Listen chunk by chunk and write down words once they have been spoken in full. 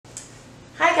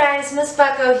guys, Miss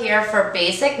Bucko here for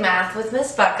Basic Math with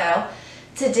Miss Bucko.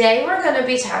 Today we're going to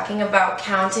be talking about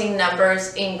counting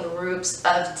numbers in groups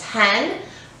of 10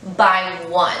 by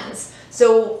ones.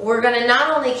 So we're going to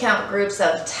not only count groups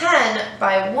of 10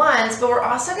 by ones, but we're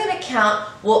also going to count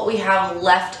what we have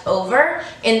left over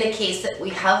in the case that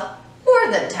we have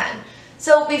more than 10.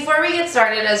 So before we get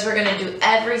started, as we're going to do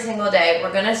every single day,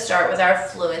 we're going to start with our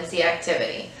fluency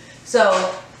activity.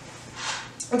 So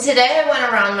today I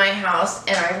went around my house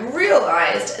and I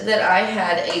realized that I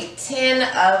had a tin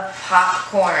of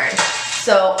popcorn.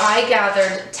 So I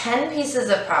gathered 10 pieces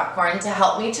of popcorn to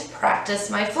help me to practice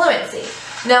my fluency.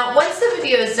 Now, once the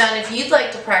video is done, if you'd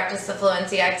like to practice the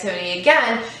fluency activity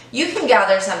again, you can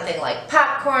gather something like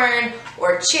popcorn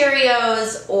or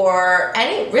Cheerios or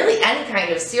really any kind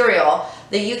of cereal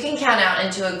that you can count out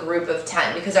into a group of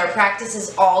 10, because our practice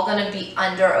is all going to be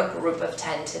under a group of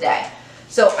 10 today.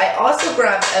 So I also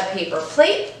grabbed a paper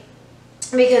plate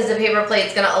because the paper plate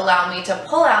is going to allow me to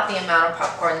pull out the amount of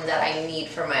popcorn that I need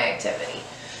for my activity.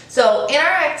 So in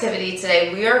our activity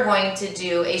today, we are going to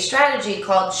do a strategy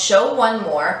called show one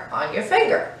more on your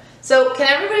finger. So can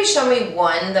everybody show me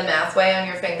one the math way on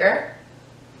your finger?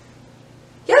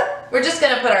 Yep, we're just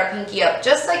going to put our pinky up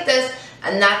just like this,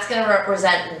 and that's going to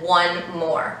represent one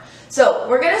more. So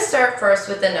we're going to start first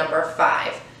with the number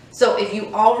 5. So if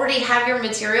you already have your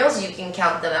materials, you can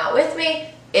count them out with me.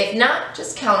 If not,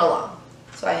 just count along.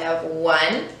 So I have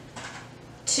 1,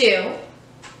 2,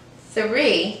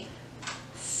 3,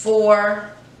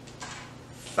 4,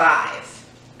 5.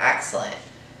 Excellent.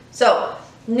 So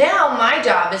now my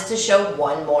job is to show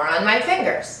one more on my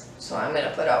fingers. So I'm going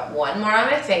to put up one more on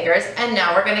my fingers, and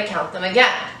now we're going to count them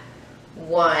again.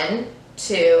 1,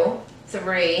 2,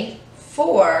 3,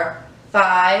 4,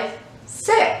 5,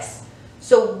 6.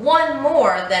 So one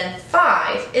more than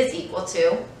 5 is equal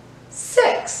to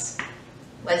 6.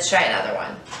 Let's try another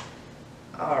one.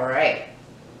 All right.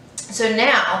 So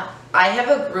now I have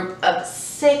a group of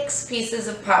 6 pieces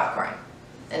of popcorn,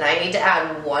 and I need to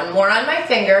add one more on my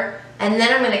finger, and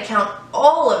then I'm going to count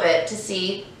all of it to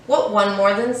see what one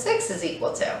more than 6 is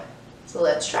equal to. So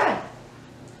let's try.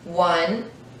 1,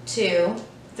 2,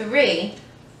 3,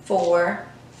 4,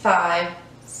 5,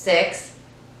 6,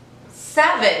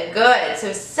 7. Good.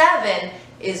 So 7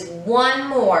 is one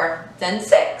more than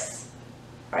 6.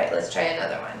 All right, let's try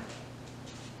another one.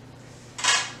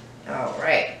 All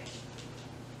right.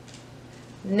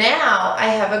 Now I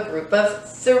have a group of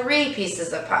 3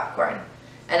 pieces of popcorn,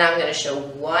 and I'm going to show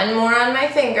one more on my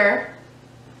finger,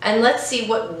 and let's see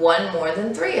what one more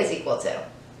than 3 is equal to.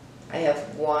 I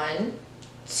have 1,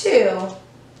 2,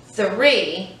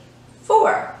 3,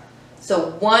 4.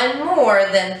 So one more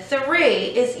than 3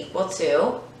 is equal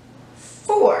to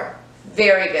 4.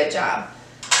 Very good job.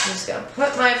 I'm just going to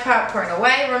put my popcorn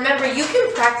away. Remember, you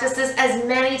can practice this as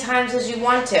many times as you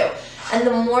want to. And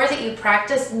the more that you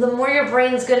practice, the more your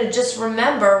brain's going to just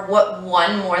remember what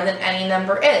one more than any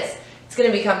number is. It's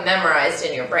going to become memorized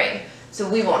in your brain. So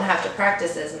we won't have to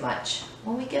practice as much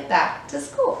when we get back to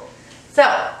school.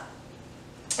 So,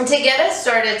 to get us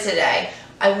started today,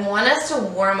 I want us to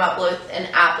warm up with an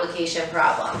application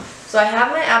problem. So I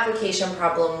have my application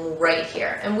problem right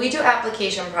here. And we do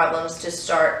application problems to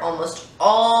start almost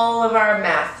all of our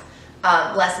math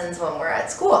lessons when we're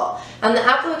at school. And the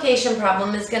application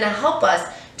problem is going to help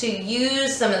us to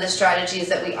use some of the strategies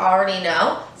that we already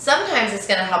know. Sometimes it's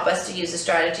going to help us to use the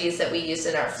strategies that we use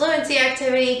in our fluency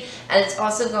activity. And it's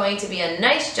also going to be a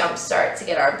nice jump start to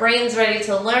get our brains ready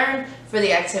to learn for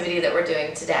the activity that we're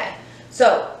doing today.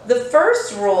 So the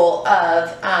first rule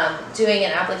of doing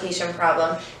an application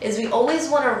problem is we always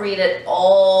want to read it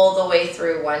all the way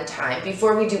through one time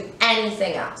before we do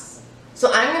anything else. So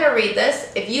I'm going to read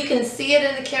this. If you can see it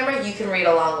in the camera, you can read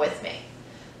along with me.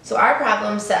 So our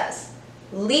problem says,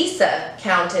 Lisa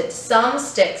counted some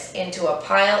sticks into a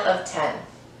pile of 10.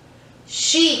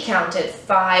 She counted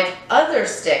 5 other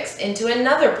sticks into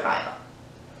another pile.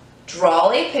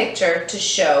 Draw a picture to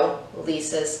show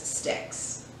Lisa's sticks.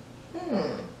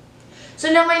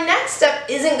 So now my next step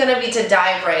isn't going to be to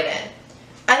dive right in.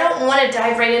 I don't want to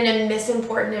dive right in and miss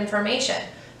important information.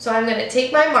 So I'm going to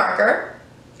take my marker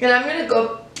and I'm going to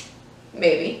go,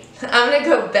 I'm going to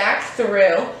go back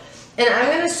through and I'm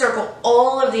going to circle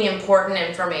all of the important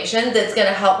information that's going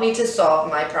to help me to solve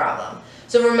my problem.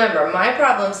 So remember, my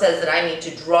problem says that I need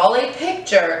to draw a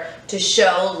picture to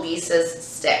show Lisa's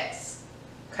sticks.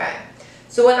 Okay.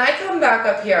 So when I come back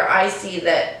up here, I see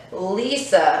that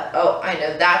Lisa, oh, I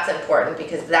know that's important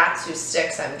because that's whose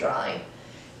sticks I'm drawing,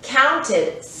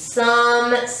 counted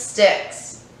some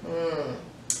sticks.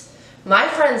 My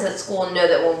friends at school know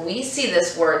that when we see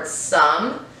this word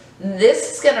some,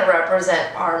 This is going to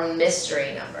represent our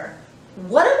mystery number.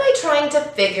 What am I trying to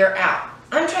figure out?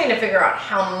 I'm trying to figure out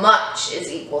how much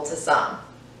is equal to some.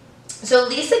 So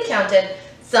Lisa counted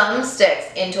some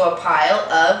sticks into a pile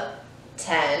of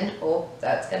 10. Oh,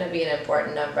 that's going to be an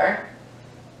important number.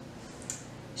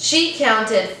 She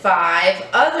counted 5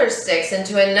 other sticks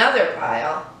into another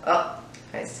pile. Oh,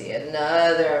 I see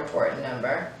another important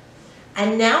number.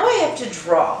 And now I have to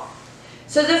draw.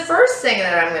 So the first thing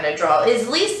that I'm going to draw is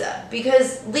Lisa,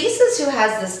 because Lisa's who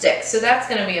has the sticks, so that's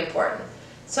going to be important.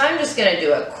 So I'm just going to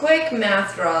do a quick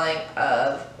math drawing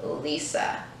of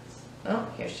Lisa. Oh,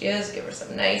 here she is. Give her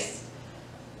some nice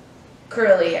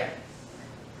curly hair.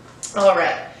 All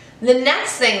right. The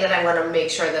next thing that I want to make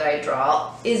sure that I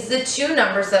draw is the 2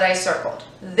 numbers that I circled.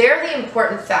 They're the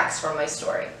important facts for my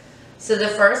story. So the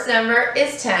first number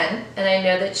is 10, and I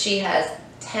know that she has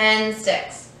 10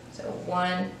 sticks. So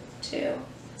 1, 2,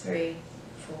 3,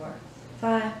 4,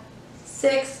 5,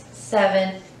 6,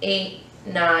 7, 8,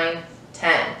 9,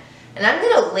 10. And I'm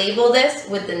going to label this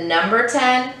with the number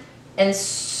 10 and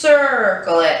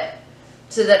circle it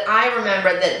so that I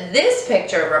remember that this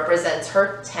picture represents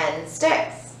her 10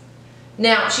 sticks.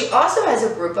 Now, she also has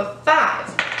a group of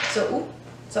 5. So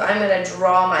I'm going to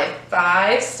draw my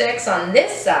 5 sticks on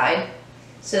this side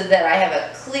so that I have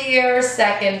a clear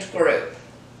second group.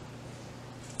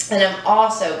 And I'm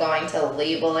also going to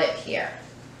label it here.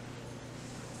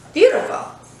 Beautiful.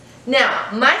 Now,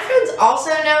 my friends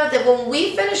also know that when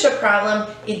we finish a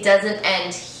problem, it doesn't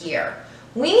end here.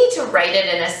 We need to write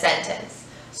it in a sentence.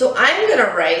 So I'm going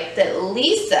to write that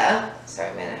Lisa, sorry,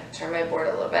 I'm going to turn my board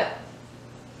a little bit.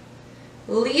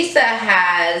 Lisa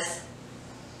has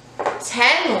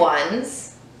 10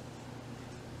 ones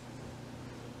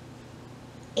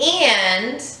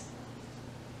and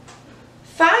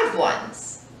 5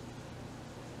 ones.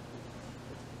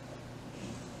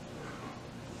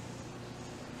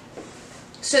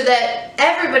 So that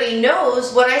everybody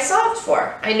knows what I solved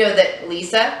for. I know that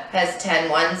Lisa has 10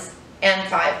 ones and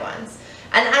 5 ones.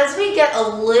 And as we get a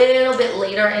little bit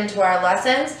later into our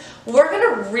lessons, we're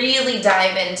going to really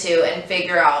dive into and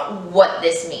figure out what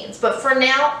this means. But for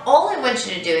now, all I want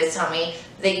you to do is tell me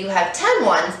that you have 10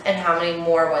 ones and how many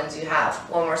more ones you have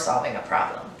when we're solving a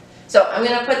problem. So I'm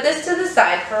going to put this to the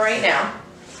side for right now.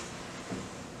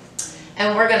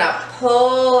 And we're going to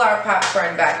pull our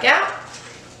popcorn back out.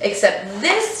 Except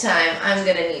this time, I'm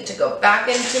going to need to go back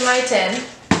into my tin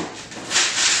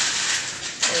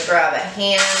and grab a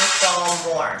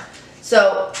handful more.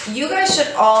 So you guys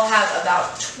should all have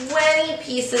about 20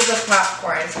 pieces of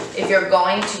popcorn if you're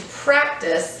going to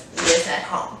practice this at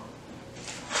home.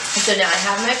 So now I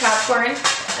have my popcorn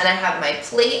and I have my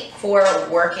plate for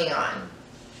working on.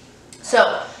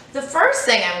 So the first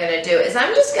thing I'm going to do is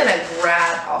I'm just going to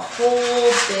grab a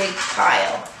whole big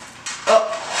pile. Oh,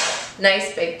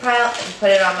 nice big pile, and put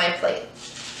it on my plate.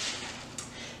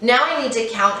 Now I need to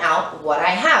count out what I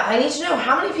have. I need to know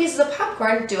how many pieces of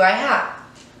popcorn do I have.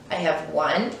 I have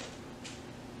 1,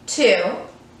 2,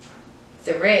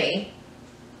 3,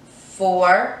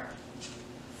 4,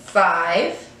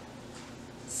 5,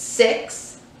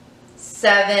 6,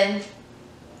 7,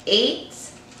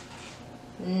 8,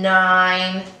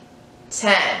 9,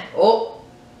 10. Oh,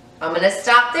 I'm going to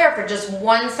stop there for just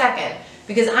 1 second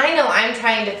because I know I'm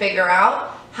trying to figure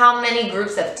out how many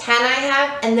groups of 10 I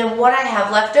have and then what I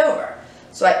have left over.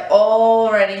 So I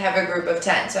already have a group of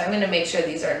 10. So I'm going to make sure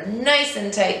these are nice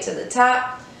and tight to the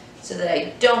top so that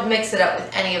I don't mix it up with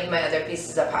any of my other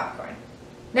pieces of popcorn.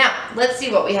 Now, let's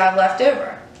see what we have left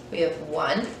over. We have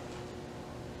 1,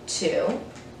 2,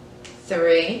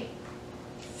 3,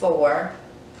 4,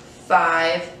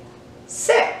 5,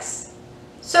 6.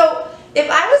 So if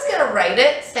I was going to write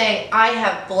it saying I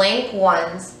have blank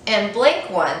ones and blank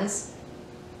ones,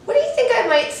 what do you think I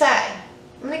might say?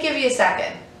 I'm going to give you a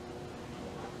second.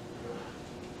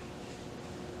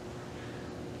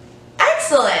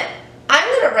 Excellent. I'm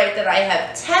going to write that I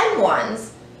have 10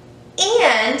 ones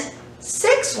and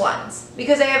 6 ones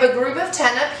because I have a group of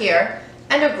 10 up here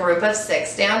and a group of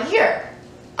 6 down here.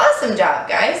 Awesome job,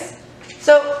 guys.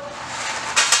 So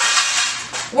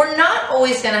we're not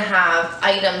always going to have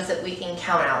items that we can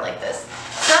count out like this.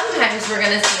 Sometimes we're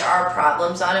going to see our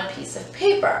problems on a piece of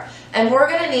paper, and we're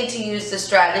going to need to use the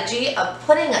strategy of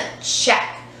putting a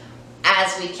check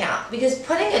as we count, because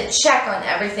putting a check on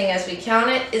everything as we count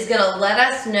it is going to let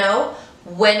us know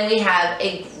when we have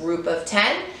a group of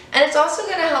 10, and it's also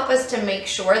going to help us to make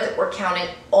sure that we're counting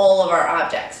all of our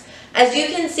objects. As you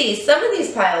can see, some of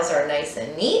these piles are nice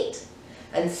and neat,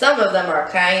 and some of them are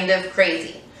kind of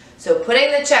crazy. So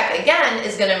putting the check again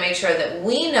is going to make sure that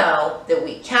we know that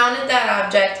we counted that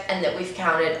object and that we've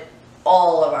counted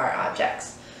all of our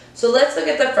objects. So let's look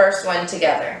at the first one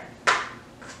together.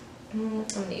 I'm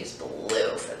going to use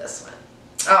blue for this one.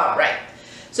 All right.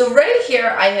 So right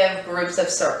here I have groups of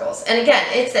circles. And again,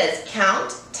 it says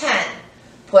count 10.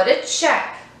 Put a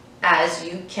check as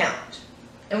you count.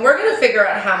 And we're going to figure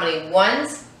out how many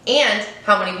ones and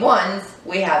how many ones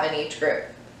we have in each group.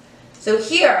 So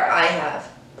here I have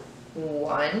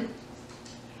 1,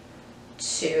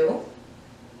 2,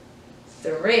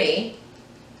 3,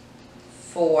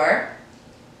 4,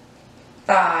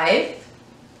 5,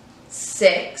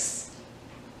 6,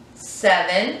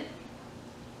 7,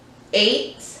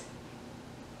 8,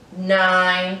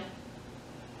 9,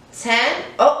 10.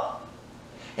 Oh,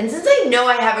 and since I know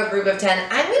I have a group of 10,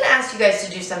 I'm going to ask you guys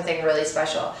to do something really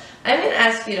special. I'm going to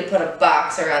ask you to put a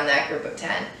box around that group of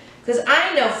 10. Because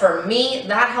I know for me,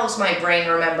 that helps my brain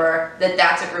remember that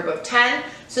that's a group of 10,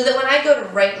 so that when I go to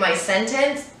write my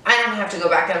sentence, I don't have to go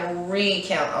back and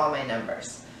recount all my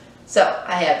numbers. So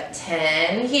I have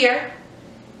 10 here,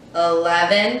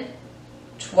 11,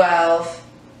 12,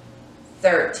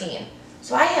 13.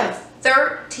 So I have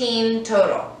 13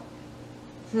 total.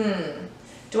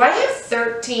 Do I have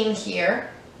 13 here?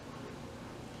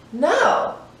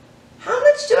 No. How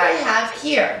much do I have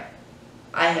here?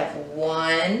 I have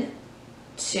 1,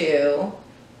 2,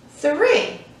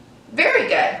 3. Very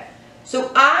good.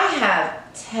 So I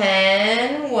have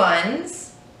 10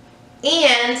 ones,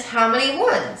 and how many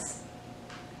ones?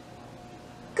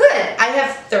 Good. I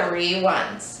have 3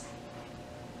 ones.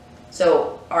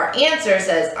 So our answer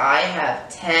says I have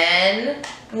 10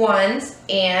 ones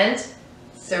and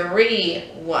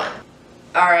 3 ones.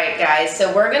 All right, guys,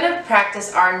 so we're going to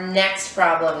practice our next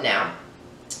problem now.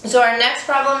 So our next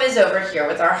problem is over here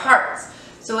with our hearts.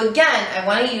 So again, I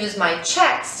want to use my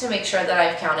checks to make sure that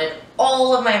I've counted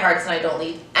all of my hearts and I don't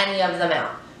leave any of them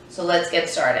out. So let's get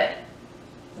started.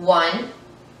 1,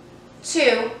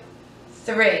 2,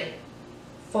 3,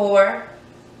 4,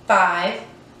 5,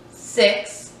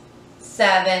 6,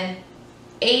 7,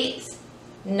 8,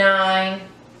 9,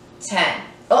 10.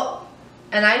 Oh,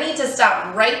 and I need to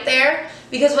stop right there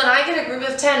because when I get a group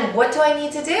of 10, what do I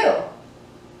need to do?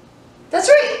 That's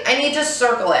right, I need to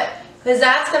circle it because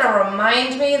that's going to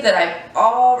remind me that I've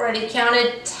already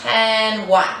counted 10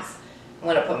 ones. I'm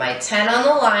going to put my 10 on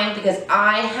the line because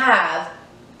I have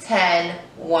 10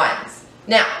 ones.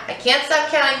 Now, I can't stop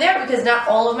counting there because not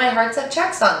all of my hearts have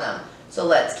checks on them. So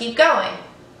let's keep going.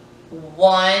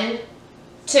 1,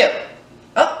 2.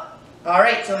 Oh, all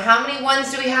right, so how many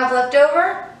ones do we have left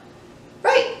over?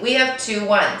 Right, we have 2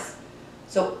 ones.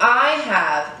 So I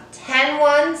have 10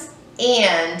 ones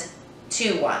and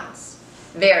 2 ones.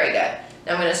 Very good.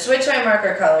 Now I'm going to switch my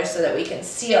marker color so that we can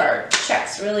see our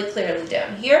checks really clearly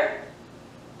down here.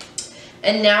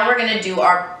 And now we're going to do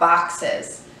our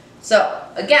boxes. So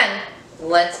again,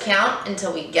 let's count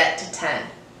until we get to 10.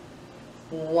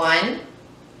 1,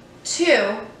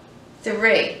 2,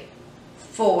 3,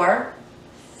 4,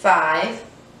 5,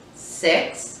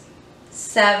 6,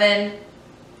 7,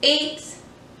 8,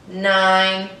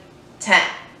 9, 10.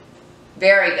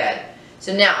 Very good.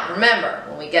 So now, remember,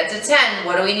 when we get to 10,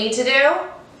 what do we need to do?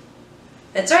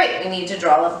 That's right, we need to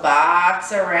draw a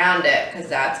box around it because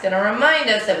that's going to remind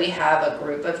us that we have a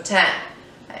group of 10.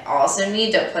 I also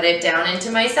need to put it down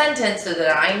into my sentence so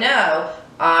that I know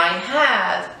I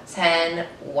have 10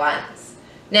 ones.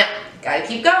 Now, gotta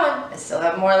keep going. I still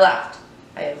have more left.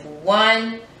 I have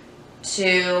 1,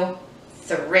 2,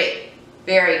 3.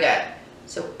 Very good.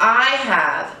 So I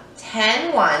have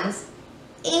 10 ones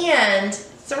and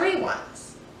 3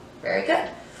 ones. Very good.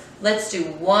 Let's do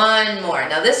one more.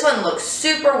 Now this one looks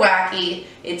super wacky.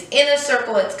 It's in a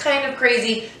circle. It's kind of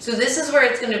crazy. So this is where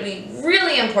it's going to be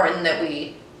really important that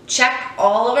we check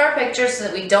all of our pictures so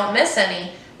that we don't miss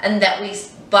any and that we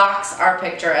box our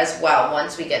picture as well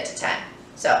once we get to 10.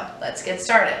 So let's get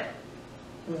started.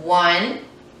 1,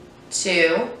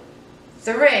 2,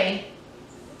 3,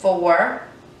 4,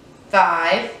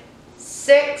 5,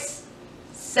 6,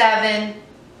 7,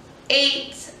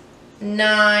 8,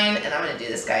 9, and I'm going to do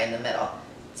this guy in the middle,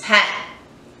 10.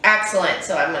 Excellent.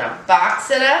 So I'm going to box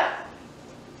it up.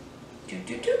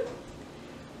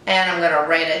 And I'm going to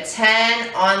write a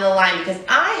 10 on the line because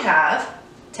I have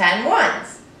 10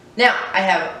 ones. Now, I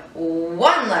have 1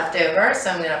 left over,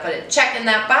 so I'm going to put a check in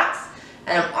that box.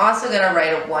 And I'm also going to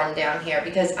write a 1 down here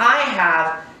because I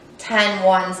have 10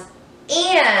 ones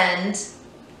and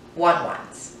 1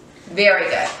 ones. Very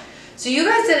good. So you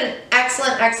guys did an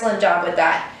excellent, excellent job with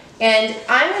that. And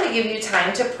I'm going to give you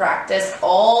time to practice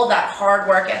all that hard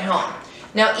work at home.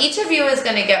 Now, each of you is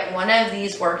going to get one of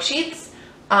these worksheets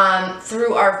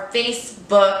through our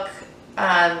Facebook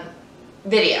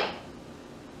video.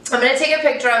 I'm going to take a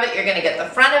picture of it. You're going to get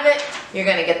the front of it, you're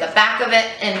going to get the back of it,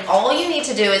 and all you need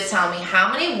to do is tell me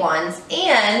how many ones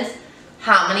and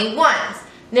how many ones.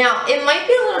 Now, it might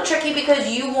be a little tricky because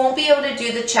you won't be able to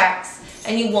do the checks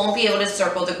and you won't be able to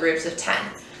circle the groups of 10.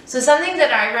 So something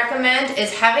that I recommend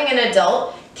is having an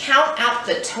adult count out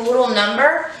the total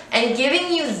number and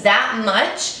giving you that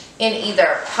much in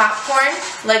either popcorn,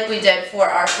 like we did for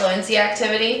our fluency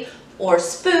activity, or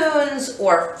spoons,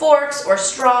 or forks, or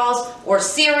straws, or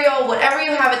cereal, whatever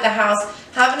you have at the house.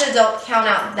 Have an adult count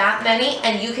out that many,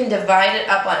 and you can divide it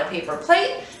up on a paper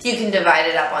plate, you can divide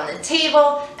it up on the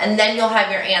table, and then you'll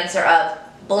have your answer of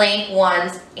blank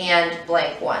ones and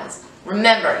blank ones.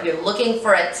 Remember, you're looking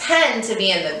for a 10 to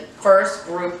be in the first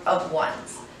group of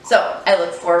ones. So I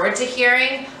look forward to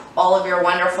hearing all of your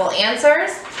wonderful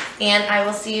answers, and I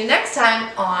will see you next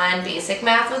time on Basic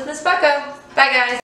Math with Miss Bucko. Bye, guys.